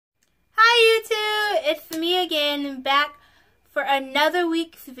it's me again, back for another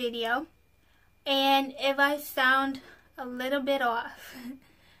week's video. And if I sound a little bit off,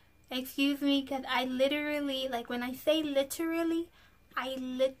 excuse me, because I literally, like when I say literally, I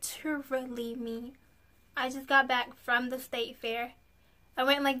literally mean I just got back from the state fair. I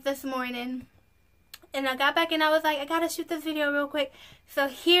went like this morning, and I got back and I was like, I gotta shoot this video real quick. So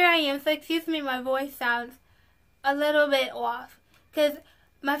here I am. So excuse me, my voice sounds a little bit off, because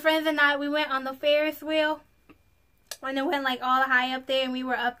my friends and I, we went on the Ferris wheel, and it went like all high up there, and we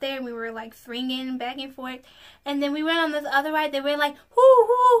were up there and we were like swinging back and forth. And then we went on this other ride that went like hoo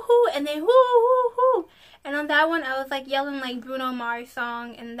hoo hoo, and then hoo hoo hoo. And on that one I was like yelling like Bruno Mars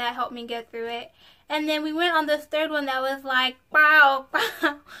song, and that helped me get through it. And then we went on this third one that was like wow,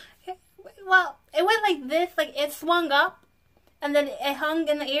 wow. Well, it went like this, like it swung up, and then it hung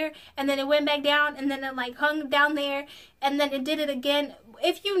in the air, and then it went back down, and then it like hung down there, and then it did it again.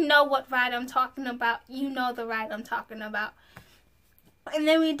 If you know what ride I'm talking about, you know the ride I'm talking about. And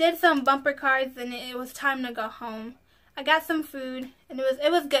then we did some bumper cars, and it was time to go home. I got some food, and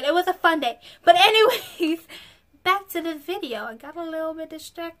it was good. It was a fun day. But anyways, back to this video. I got a little bit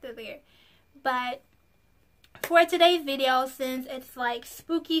distracted there. But for today's video, since it's like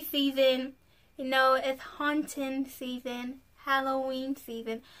spooky season, you know, it's haunting season, Halloween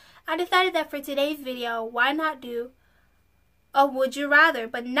season, I decided that for today's video, why not do a would you rather,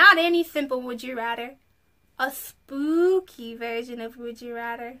 but not any simple would you rather, a spooky version of would you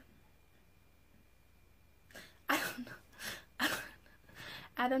rather. I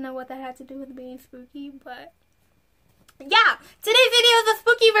don't know what that had to do with being spooky, but yeah, today's video is a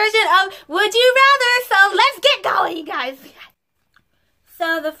spooky version of would you rather, so let's get going, you guys.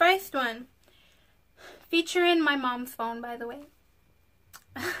 So the first one, featuring my mom's phone, by the way.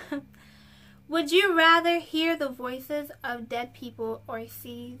 Would you rather hear the voices of dead people or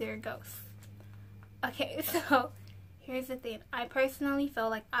see their ghosts? Okay, so here's the thing. I personally feel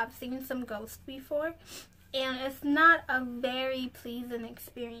like I've seen some ghosts before, and it's not a very pleasing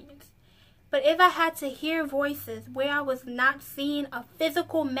experience. But if I had to hear voices where I was not seeing a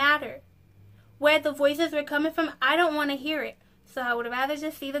physical matter, where the voices were coming from, I don't want to hear it. So I would rather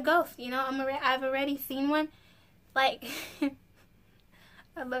just see the ghost. You know, I've already seen one. Like,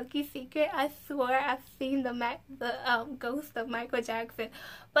 a low-key secret, I swear I've seen the ghost of Michael Jackson.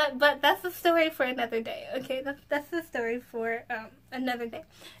 But that's a story for another day, okay? That's the story for another day.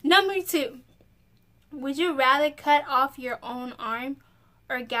 Number 2. Would you rather cut off your own arm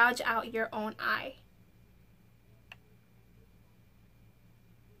or gouge out your own eye?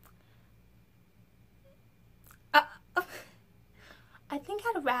 I think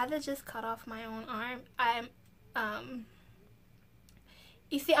I'd rather just cut off my own arm.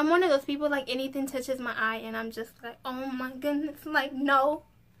 You see, I'm one of those people, like, anything touches my eye and I'm just like, oh my goodness, like, no.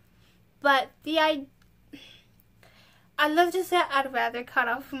 But I love to say I'd rather cut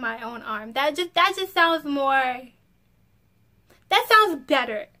off my own arm. That just sounds more, that sounds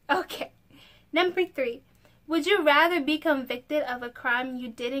better. Okay. Number 3. Would you rather be convicted of a crime you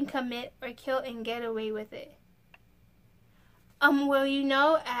didn't commit or kill and get away with it? Well, you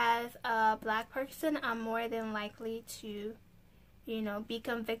know, as a black person, I'm more than likely to, you know, be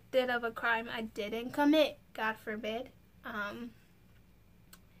convicted of a crime I didn't commit, God forbid. And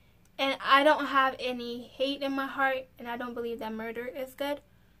I don't have any hate in my heart, and I don't believe that murder is good.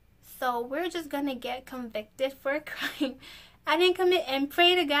 So we're just gonna get convicted for a crime I didn't commit, and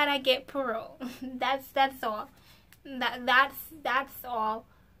pray to God I get parole. That's all. That's all.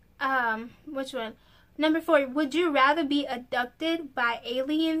 Which one? Number 4. Would you rather be abducted by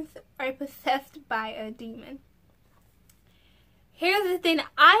aliens or possessed by a demon? Here's the thing.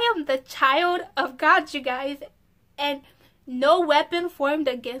 I am the child of God, you guys, and no weapon formed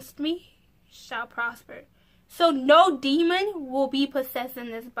against me shall prosper. So no demon will be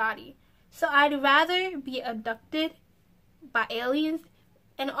possessing this body. So I'd rather be abducted by aliens,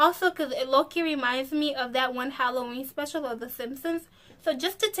 and also because it low-key reminds me of that one Halloween special of The Simpsons. So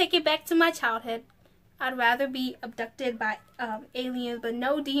just to take it back to my childhood, I'd rather be abducted by aliens, but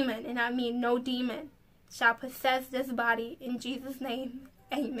no demon, and I mean no demon, shall possess this body in Jesus' name.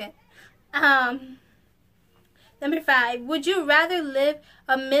 Amen. Number 5. Would you rather live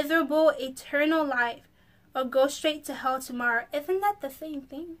a miserable eternal life or go straight to hell tomorrow? Isn't that the same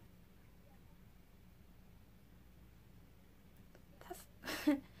thing?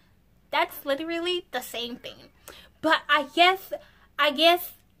 That's literally the same thing. But I guess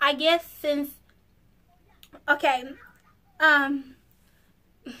since, okay,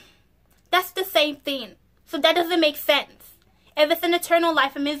 that's the same thing. So that doesn't make sense. If it's an eternal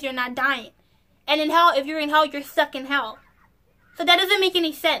life, it means you're not dying. And in hell, if you're in hell, you're stuck in hell. So that doesn't make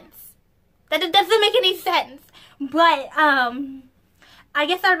any sense. That doesn't make any sense. But, I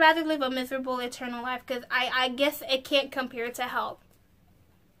guess I'd rather live a miserable eternal life because I guess it can't compare to hell.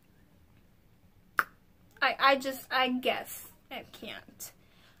 I guess it can't.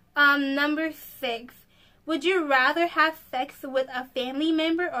 Number 6. Would you rather have sex with a family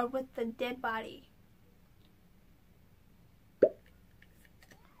member or with the dead body?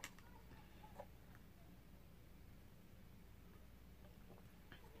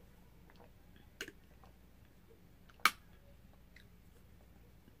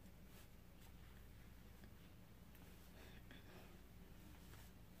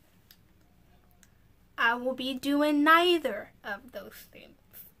 I will be doing neither of those things.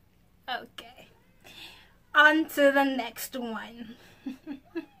 Okay. On to the next one.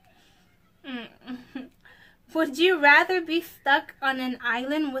 Would you rather be stuck on an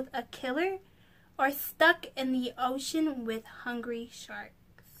island with a killer or stuck in the ocean with hungry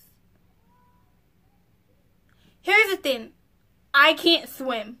sharks? Here's the thing. I can't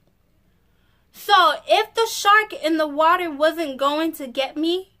swim. So if the shark in the water wasn't going to get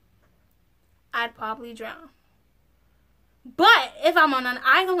me, I'd probably drown. But if I'm on an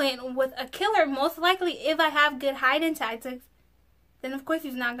island with a killer, most likely if I have good hiding tactics, then of course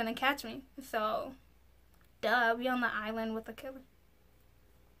he's not going to catch me. So, duh, I'll be on the island with a killer.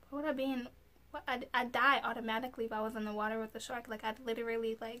 What would I be in? I'd die automatically if I was in the water with a shark. Like, I'd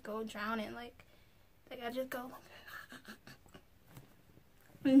literally, like, go drowning. Like I'd just go.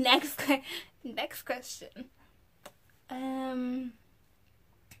 Next question.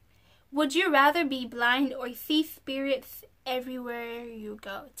 Would you rather be blind or see spirits everywhere you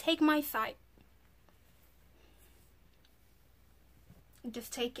go? Take my side.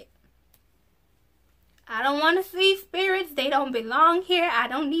 Just take it. I don't want to see spirits. They don't belong here. I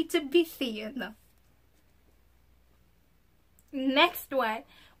don't need to be seeing them. Next one.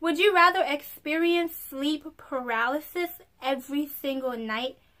 Would you rather experience sleep paralysis every single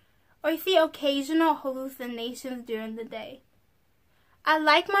night or see occasional hallucinations during the day? I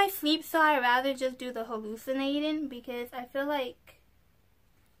like my sleep, so I'd rather just do the hallucinating because I feel like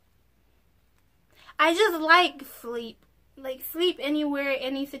I just like sleep. Like, sleep anywhere,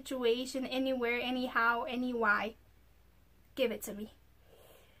 any situation, anywhere, anyhow, any why. Give it to me.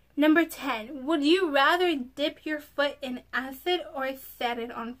 Number 10. Would you rather dip your foot in acid or set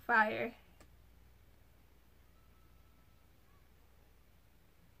it on fire?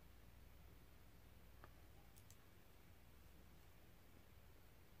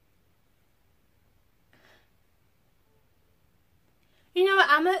 You know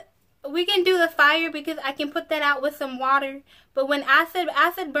what, we can do the fire because I can put that out with some water. But when acid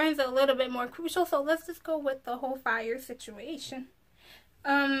burns a little bit more crucial, so let's just go with the whole fire situation.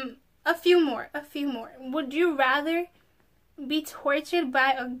 A few more. Would you rather be tortured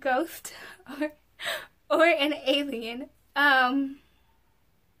by a ghost or an alien? By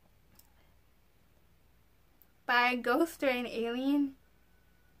a ghost or an alien?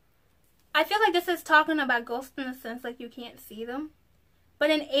 I feel like this is talking about ghosts in the sense like you can't see them. But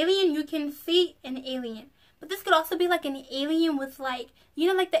an alien, you can see an alien. But this could also be like an alien with like, you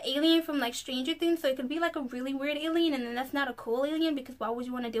know, like the alien from like Stranger Things. So it could be like a really weird alien and then that's not a cool alien because why would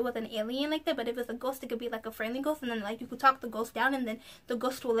you want to deal with an alien like that? But if it's a ghost, it could be like a friendly ghost and then like you could talk the ghost down and then the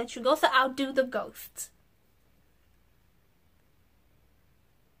ghost will let you go. So I'll do the ghost.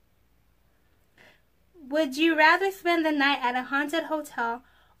 Would you rather spend the night at a haunted hotel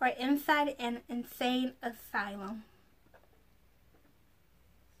or inside an insane asylum?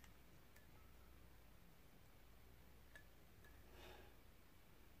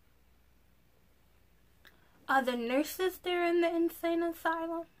 Are the nurses there in the insane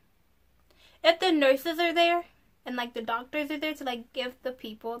asylum? If the nurses are there and like the doctors are there to like give the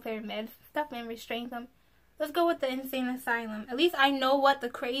people their meds and stuff and restrain them, let's go with the insane asylum. At least I know what the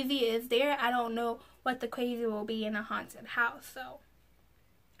crazy is there. I don't know what the crazy will be in a haunted house. So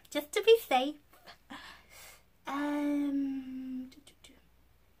just to be safe.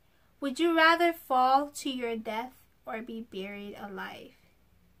 Would you rather fall to your death or be buried alive?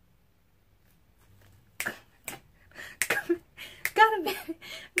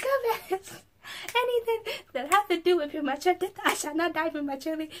 Anything that has to do with premature death, I shall not die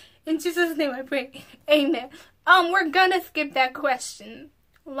prematurely. In Jesus' name I pray. Amen. We're gonna skip that question.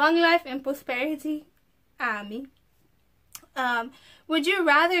 Long life and prosperity. Amen. Would you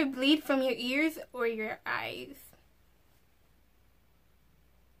rather bleed from your ears or your eyes?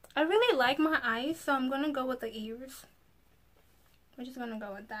 I really like my eyes, so I'm gonna go with the ears. We're just gonna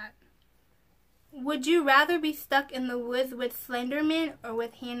go with that. Would you rather be stuck in the woods with Slenderman or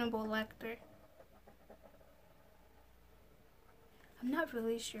with Hannibal Lecter? I'm not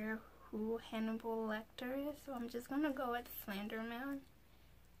really sure who Hannibal Lecter is, so I'm just gonna go with Slenderman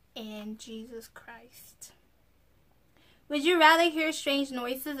and Jesus Christ. Would you rather hear strange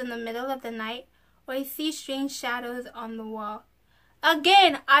noises in the middle of the night or see strange shadows on the wall?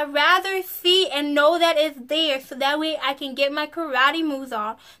 Again, I'd rather see and know that it's there so that way I can get my karate moves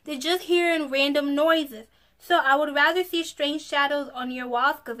on than just hearing random noises. So I would rather see strange shadows on your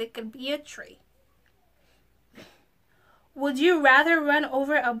walls because it could be a tree. Would you rather run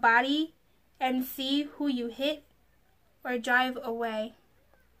over a body and see who you hit or drive away?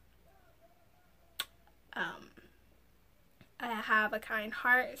 I have a kind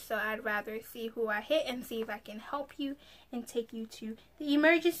heart, so I'd rather see who I hit and see if I can help you and take you to the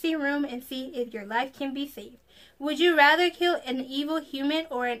emergency room and see if your life can be saved. Would you rather kill an evil human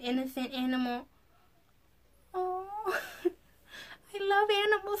or an innocent animal? Oh, I love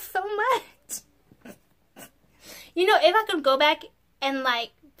animals so much. You know, if I could go back and,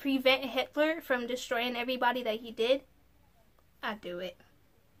 like, prevent Hitler from destroying everybody that he did, I'd do it.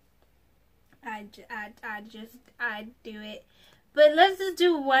 I'd do it. But let's just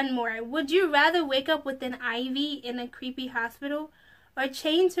do one more. Would you rather wake up with an IV in a creepy hospital or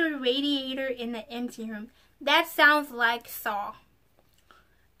chained to a radiator in an empty room? That sounds like Saw.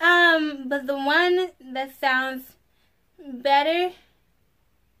 But the one that sounds better,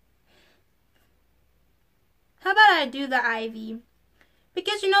 how about I do the IV?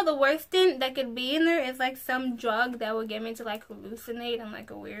 Because, you know, the worst thing that could be in there is, like, some drug that will get me to, like, hallucinate in, like,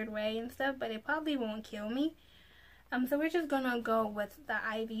 a weird way and stuff. But it probably won't kill me. So we're just gonna go with the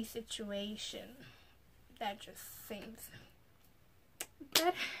IV situation. That just seems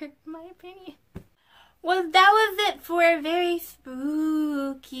better, in my opinion. Well, that was it for a very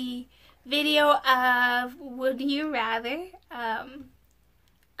spooky video of Would You Rather.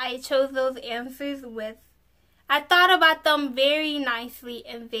 I chose those answers with... I thought about them very nicely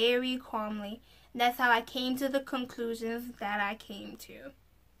and very calmly. That's how I came to the conclusions that I came to.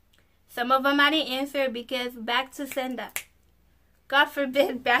 Some of them I didn't answer because back to sender. God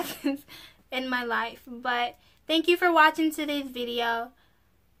forbid back in my life. But thank you for watching today's video.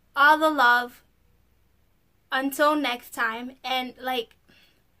 All the love. Until next time. And like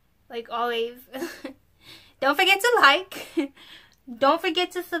always, don't forget to like. Don't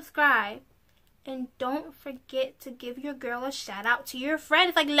forget to subscribe. And don't forget to give your girl a shout out to your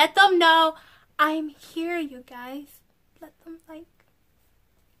friends. Like, let them know I'm here, you guys. Let them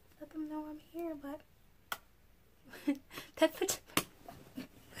know I'm here, but that's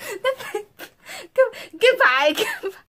goodbye.